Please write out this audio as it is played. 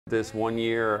This one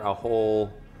year, I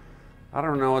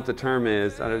don't know what the term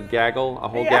is, a gaggle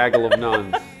of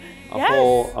nuns.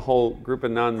 Yes. A whole group of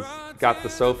nuns got the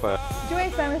sofa. Joy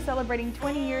FM is celebrating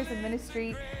 20 years of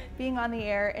ministry being on the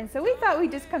air, and so we thought we'd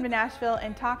just come to Nashville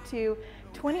and talk to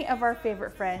 20 of our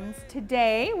favorite friends.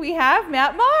 Today we have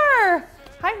Maher.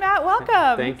 Hi Matt,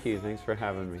 welcome. Thank you, thanks for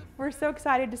having me. We're so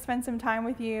excited to spend some time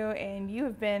with you, and you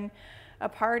have been a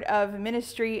part of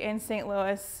ministry in St.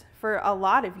 Louis for a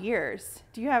lot of years.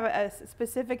 Do you have a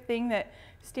specific thing that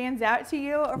stands out to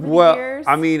you over the years?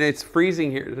 I mean, it's freezing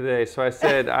here today, so I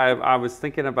said I was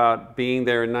thinking about being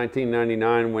there in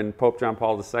 1999 when Pope John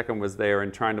Paul II was there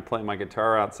and trying to play my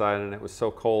guitar outside, and it was so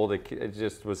cold. It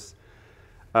just was.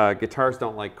 Guitars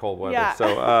don't like cold weather, yeah.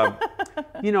 So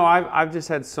you know, I've just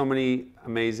had so many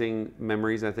amazing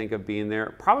memories. I think of being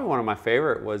there. Probably one of my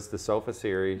favorite was the Sofa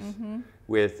series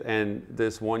and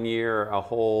this one year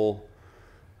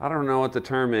I don't know what the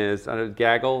term is, a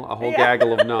whole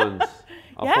gaggle of nuns.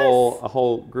 A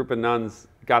whole group of nuns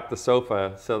got the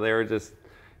sofa, so they were just,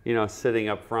 you know, sitting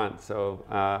up front. So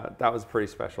that was a pretty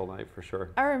special night for sure.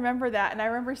 I remember that, and I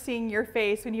remember seeing your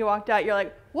face when you walked out. You're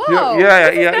like, whoa, this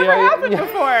has never happened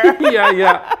before.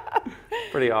 Yeah.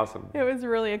 Pretty awesome. It was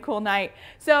really a cool night.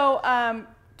 So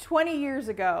 20 years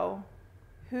ago,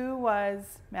 who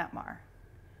was Maher?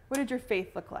 What did your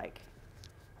faith look like?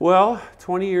 Well,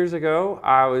 20 years ago,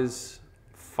 I was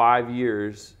 5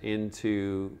 years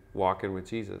into walking with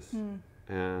Jesus.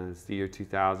 And it's the year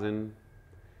 2000.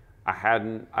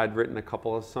 I'd written a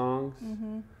couple of songs.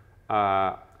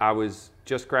 I was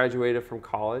just graduated from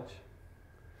college,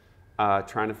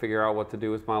 trying to figure out what to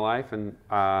do with my life. And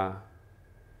I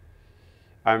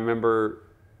remember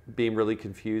being really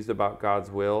confused about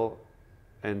God's will.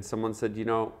 And someone said, you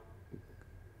know,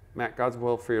 Matt, God's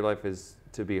will for your life is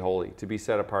to be holy, to be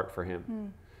set apart for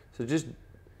Him. So just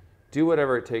do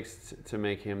whatever it takes to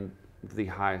make Him the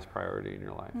highest priority in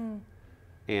your life.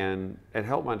 And it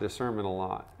helped my discernment a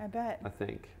lot. I bet. I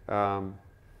think. I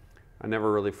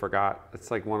never really forgot.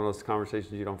 It's like one of those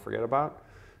conversations you don't forget about.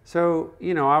 So,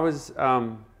 you know, I was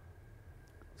kind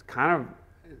of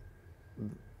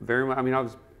very much, I mean, I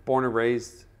was born and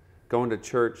raised going to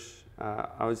church. I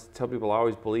always tell people I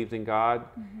always believed in God.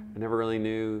 I never really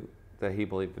knew that He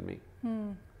believed in me.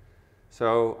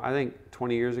 So I think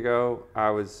 20 years ago, I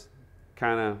was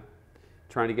kind of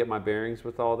trying to get my bearings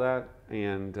with all that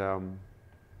and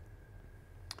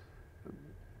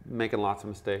making lots of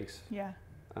mistakes. Yeah.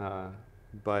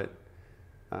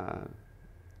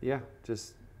 Yeah,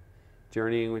 just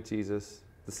journeying with Jesus,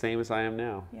 the same as I am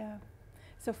now. Yeah.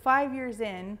 So 5 years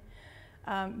in,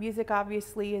 music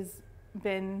obviously has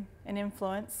been an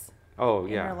influence in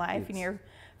your life, and you're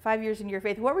 5 years into your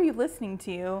faith. What were you listening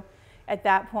to at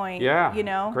that point? Yeah, you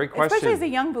know, great question. Especially as a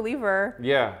young believer.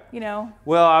 Yeah. You know.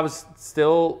 Well, I was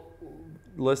still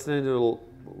listening to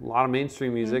a lot of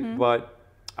mainstream music, but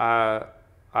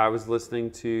I was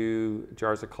listening to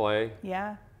Jars of Clay.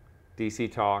 Yeah. DC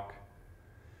Talk.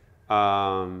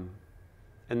 And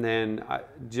then I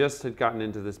just had gotten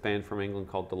into this band from England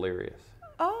called Delirious.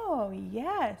 Oh,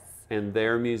 yes. And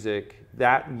their music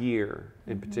that year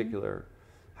in particular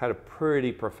had a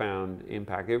pretty profound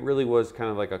impact. It really was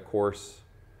kind of like a course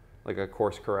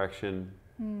correction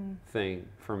thing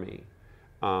for me.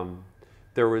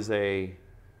 There was a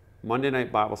Monday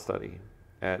night Bible study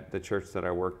at the church that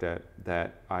I worked at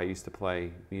that I used to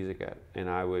play music at. And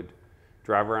I would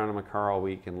drive around in my car all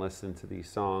week and listen to these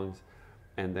songs.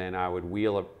 And then I would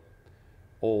wheel a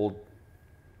old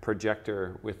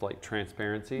projector with like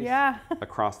transparencies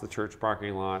across the church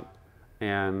parking lot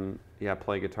and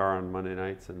play guitar on Monday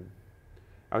nights. And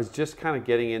I was just kind of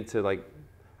getting into, like,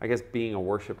 I guess, being a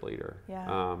worship leader.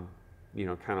 You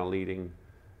know, kind of leading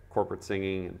corporate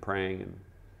singing and praying and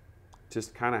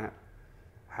just kind of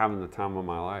having the time of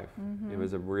my life. It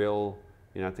was a real,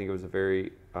 you know, I think it was a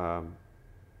very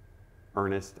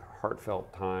earnest,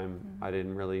 heartfelt time. I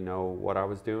didn't really know what I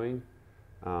was doing,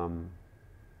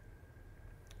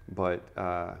 but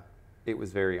it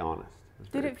was very honest.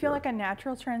 Did it feel like a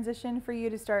natural transition for you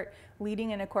to start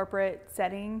leading in a corporate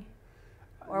setting?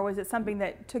 Or was it something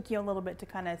that took you a little bit to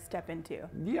kind of step into?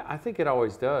 Yeah, I think it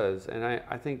always does. And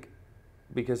I think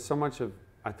because so much of,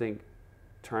 I think,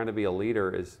 trying to be a leader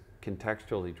is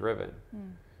contextually driven.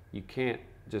 You can't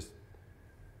just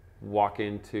walk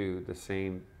into the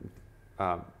same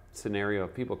scenario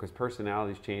of people because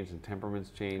personalities change and temperaments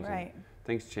change and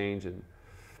things change. And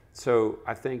so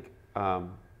I think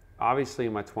obviously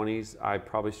in my 20s, I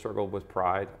probably struggled with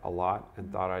pride a lot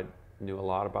and thought I knew a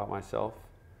lot about myself.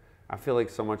 I feel like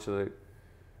so much of the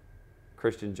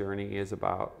Christian journey is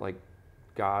about like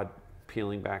God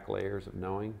peeling back layers of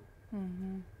knowing.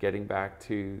 getting back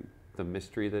to the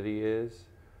mystery that he is.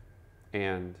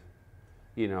 And,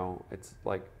 you know, it's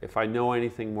like, if I know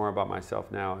anything more about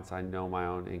myself now, it's I know my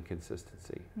own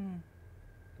inconsistency.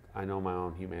 I know my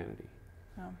own humanity.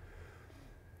 Oh.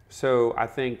 So I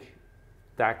think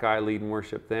that guy leading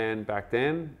worship back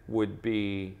then would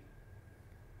be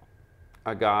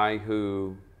a guy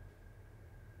who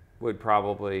would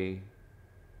probably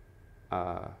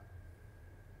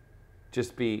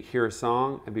just hear a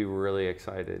song and be really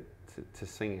excited to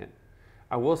sing it.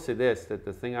 I will say this, that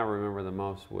the thing I remember the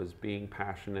most was being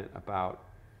passionate about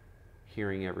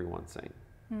hearing everyone sing.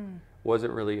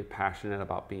 Wasn't really passionate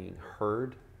about being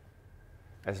heard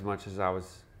as much as I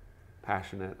was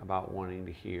passionate about wanting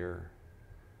to hear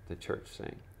the church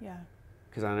sing. Yeah.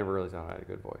 Because I never really thought I had a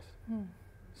good voice.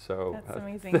 So that's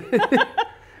amazing.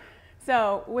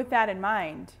 So with that in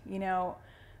mind, you know,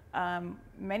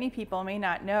 many people may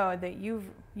not know that you've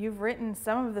written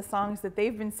some of the songs that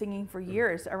they've been singing for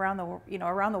years around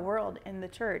the world in the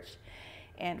church.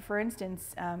 And for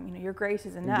instance, you know, Your Grace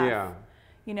Is Enough. Yeah.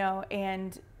 You know,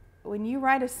 and when you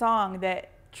write a song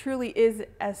that truly is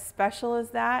as special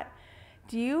as that,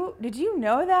 did you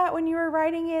know that when you were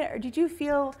writing it, or did you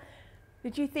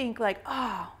think like,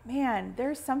 oh man,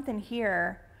 there's something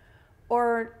here,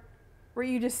 or were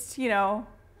you just, you know,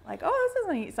 like, oh, this is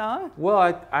a neat song?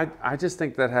 Well, I just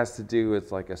think that has to do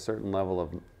with like a certain level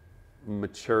of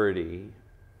maturity,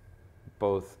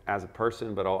 both as a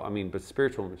person, but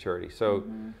spiritual maturity. So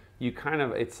you kind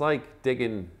of, it's like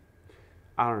digging,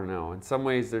 I don't know, in some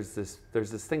ways there's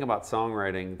this thing about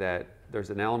songwriting that there's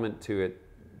an element to it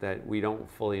that we don't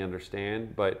fully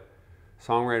understand, but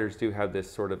songwriters do have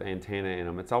this sort of antenna in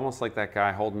them. It's almost like that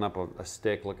guy holding up a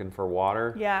stick looking for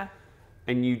water. Yeah.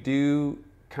 And you do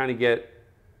kind of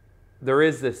there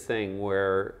is this thing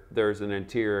where there's an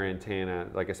interior antenna,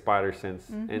 like a spider sense.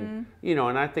 And, you know,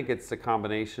 and I think it's a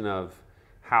combination of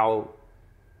how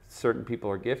certain people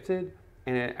are gifted.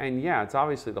 And yeah, it's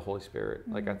obviously the Holy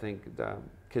Spirit. Like, I think,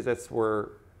 because that's where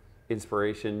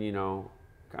inspiration, you know,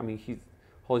 I mean,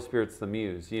 Holy Spirit's the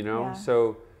muse, you know? Yeah.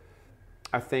 So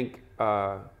I think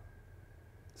for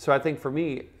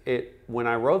me, when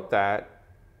I wrote that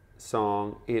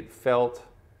song, it felt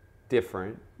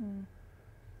different,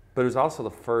 but it was also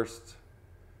it's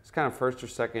kind of first or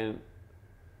second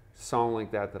song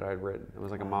like that I'd written. It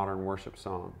was like a modern worship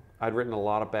song. I'd written a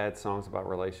lot of bad songs about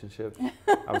relationships.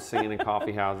 I was singing in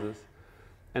coffee houses.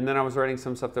 And then I was writing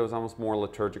some stuff that was almost more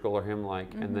liturgical or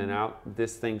hymn-like. And then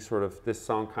this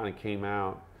song kind of came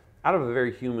out of a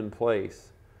very human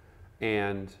place.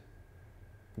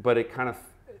 But it kind of,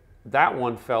 that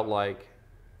one felt like,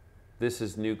 this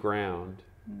is new ground.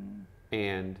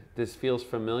 And this feels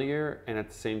familiar. And at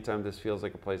the same time, this feels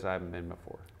like a place I haven't been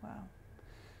before. Wow.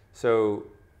 So,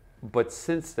 but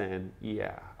since then,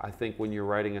 yeah, I think when you're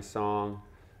writing a song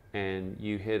and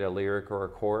you hit a lyric or a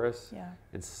chorus,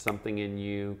 and something in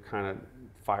you kind of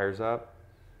fires up.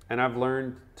 And I've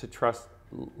learned to trust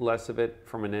less of it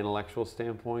from an intellectual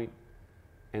standpoint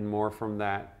and more from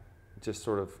that just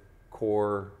sort of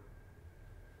core,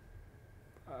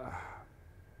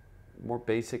 more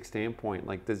basic standpoint.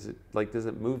 Like, does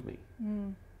it move me?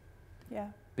 Yeah.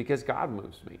 Because God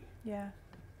moves me. Yeah.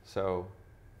 So.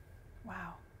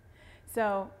 Wow.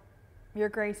 So, Your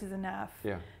Grace Is Enough.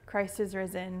 Yeah. Christ is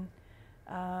risen.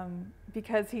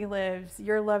 Because He lives.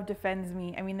 Your love defends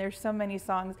me. I mean, there's so many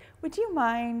songs. Would you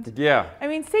mind? Yeah. I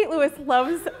mean, St. Louis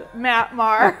loves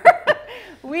Maher.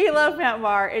 We love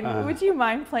Maher. And would you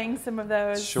mind playing some of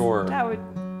those? Sure.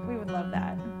 We would love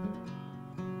that.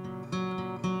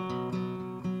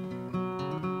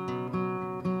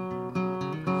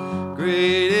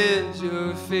 Great is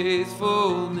your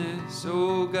faithfulness,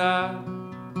 O God.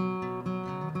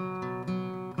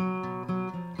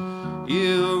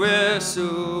 You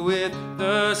wrestle with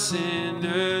the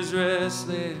sinner's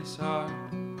restless heart.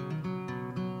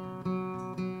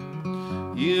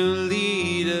 You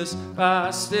lead us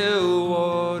by still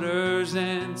waters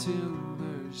and to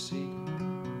mercy.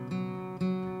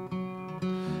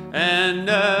 And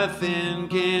nothing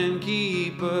can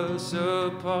keep us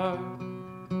apart.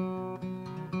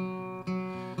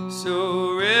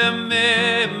 So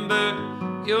remember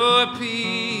your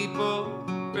people,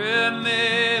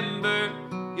 remember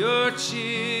your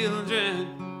children,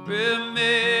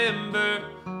 remember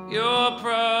your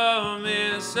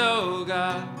promise, oh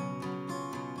God.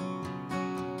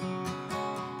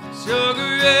 Your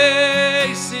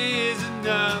grace is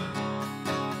enough.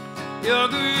 Your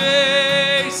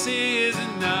grace is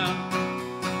enough.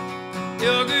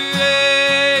 Your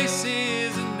grace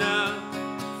is enough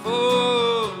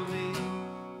for me.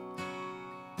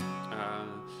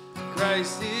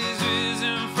 Christ is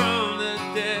risen from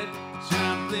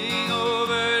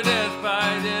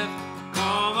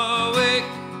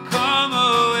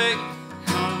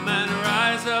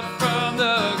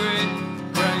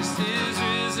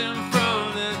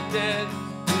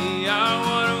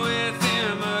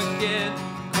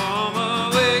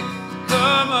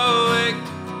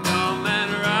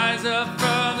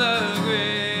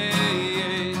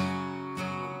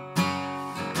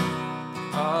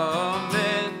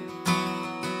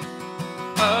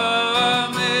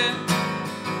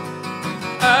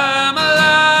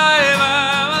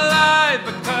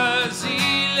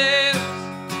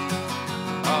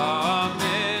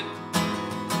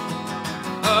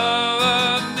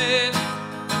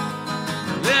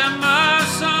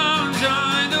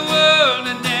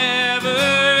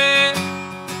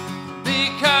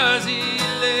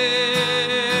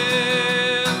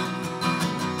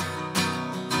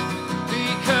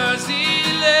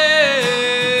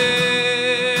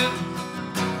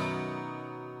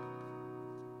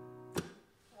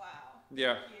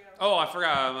Yeah. Oh, I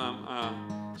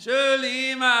forgot.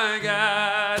 Surely my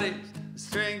God is the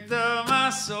strength of my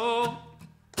soul.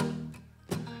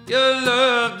 Your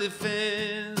love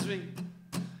defends me.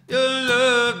 Your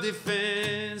love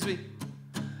defends me.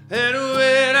 And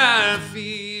when I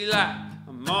feel like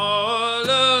I'm all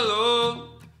alone,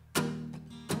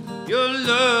 your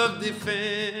love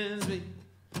defends me.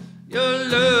 Your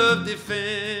love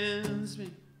defends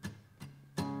me.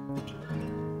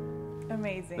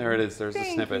 Amazing. There it is. There's Thank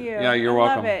a snippet. you. Yeah, you're I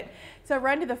welcome. love it. So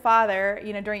Run to the Father,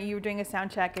 you know, you were doing a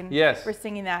sound check and Yes. we're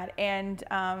singing that, and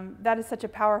that is such a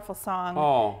powerful song.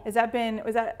 Oh. Was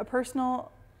that a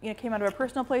personal, came out of a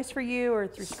personal place for you, or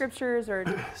through scriptures, or?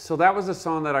 So that was a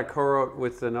song that I co-wrote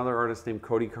with another artist named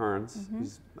Cody Carnes. Mm-hmm.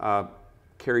 He's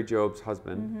Carrie Job's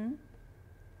husband. Mm-hmm.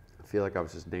 I feel like I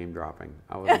was just name dropping.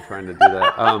 I wasn't trying to do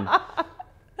that.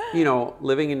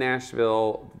 Living in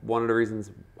Nashville, one of the reasons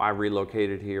I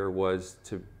relocated here was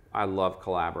I love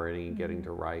collaborating and getting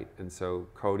to write. And so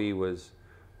Cody was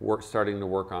starting to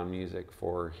work on music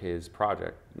for his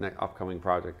upcoming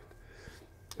project.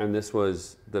 And this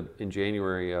was in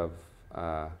January of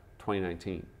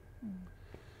 2019.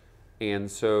 And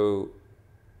so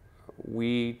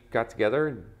we got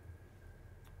together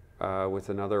with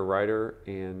another writer,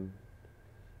 and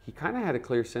he kind of had a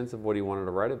clear sense of what he wanted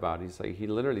to write about. He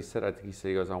literally said, I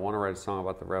want to write a song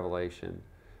about the revelation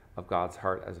of God's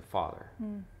heart as a father.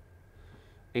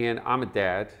 And I'm a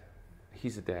dad.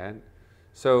 He's a dad.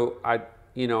 So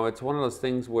it's one of those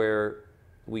things where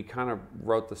we kind of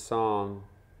wrote the song,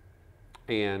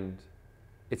 and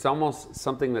it's almost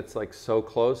something that's like so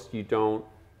close,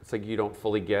 it's like you don't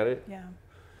fully get it. Yeah.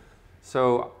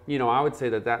 So, I would say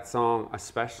that song,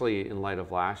 especially in light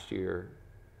of last year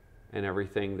and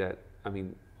everything that,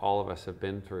 all of us have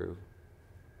been through,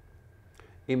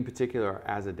 in particular,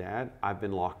 as a dad, I've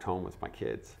been locked home with my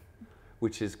kids,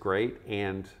 which is great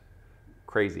and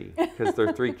crazy because there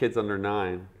are 3 kids under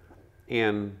 9.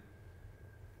 And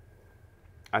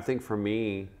I think for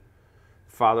me,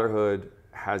 fatherhood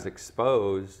has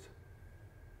exposed,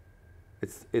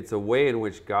 it's a way in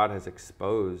which God has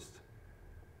exposed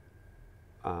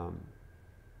not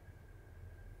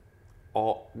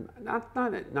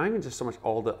even just so much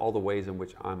all the ways in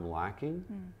which I'm lacking,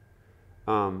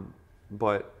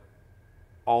 but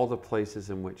all the places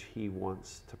in which He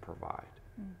wants to provide.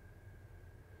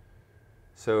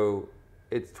 So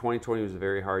 2020 was a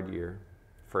very hard year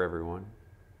for everyone.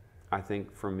 I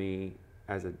think for me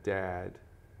as a dad,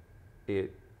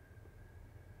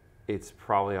 it's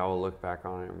probably, I will look back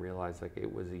on it and realize like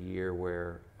it was a year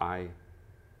where I,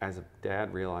 as a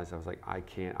dad, realized I was like, I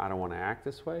don't want to act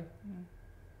this way.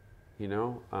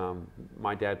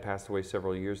 My dad passed away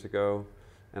several years ago,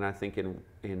 and I think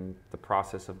in the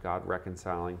process of God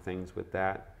reconciling things with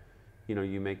that, you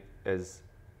make, as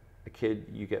a kid,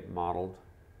 you get modeled.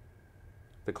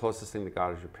 The closest thing to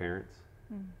God is your parents.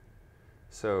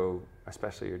 So,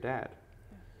 especially your dad.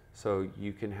 Yeah. So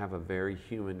you can have a very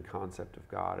human concept of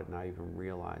God and not even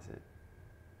realize it,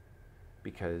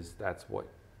 because that's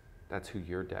who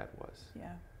your dad was.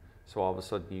 Yeah. So all of a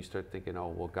sudden you start thinking,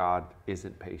 oh, well, God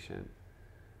isn't patient.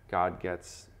 God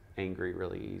gets angry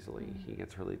really easily. He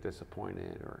gets really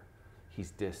disappointed, or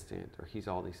He's distant, or He's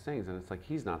all these things. And it's like,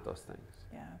 He's not those things.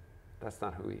 Yeah. That's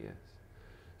not who He is.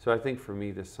 So I think for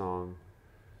me, this song,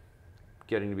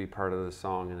 getting to be part of the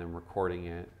song and then recording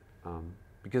it,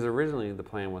 because originally the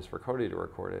plan was for Cody to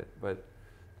record it, but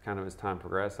kind of as time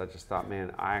progressed, I just thought,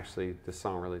 man, this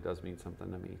song really does mean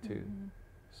something to me too.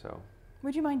 So.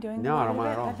 Would you mind doing that? No, I don't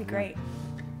mind at all. That'd be great.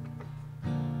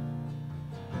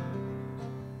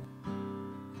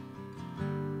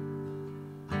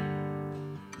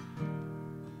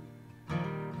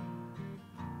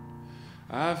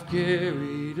 I've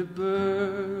carried a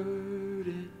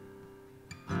burden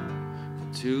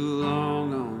for too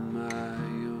long on my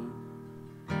own.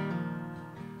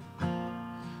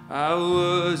 I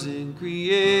wasn't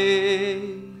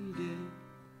created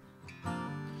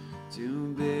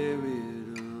to bear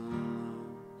it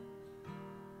alone.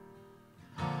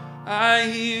 I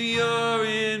hear your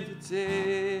invitation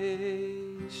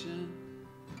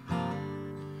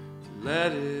to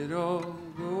let it all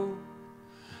go.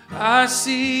 I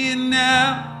see it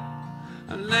now,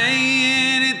 I'm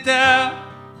laying it down.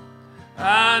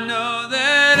 I know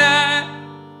that I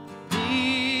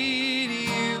need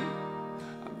you.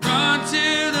 I run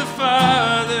to the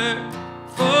Father,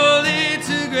 fall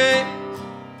into grace.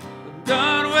 I'm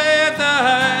done with the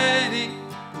hiding,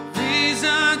 no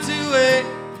reason to wait.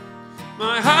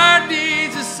 My heart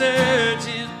needs a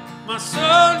surgeon, my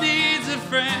soul needs a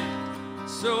friend.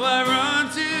 So I run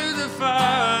to the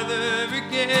Father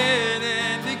again.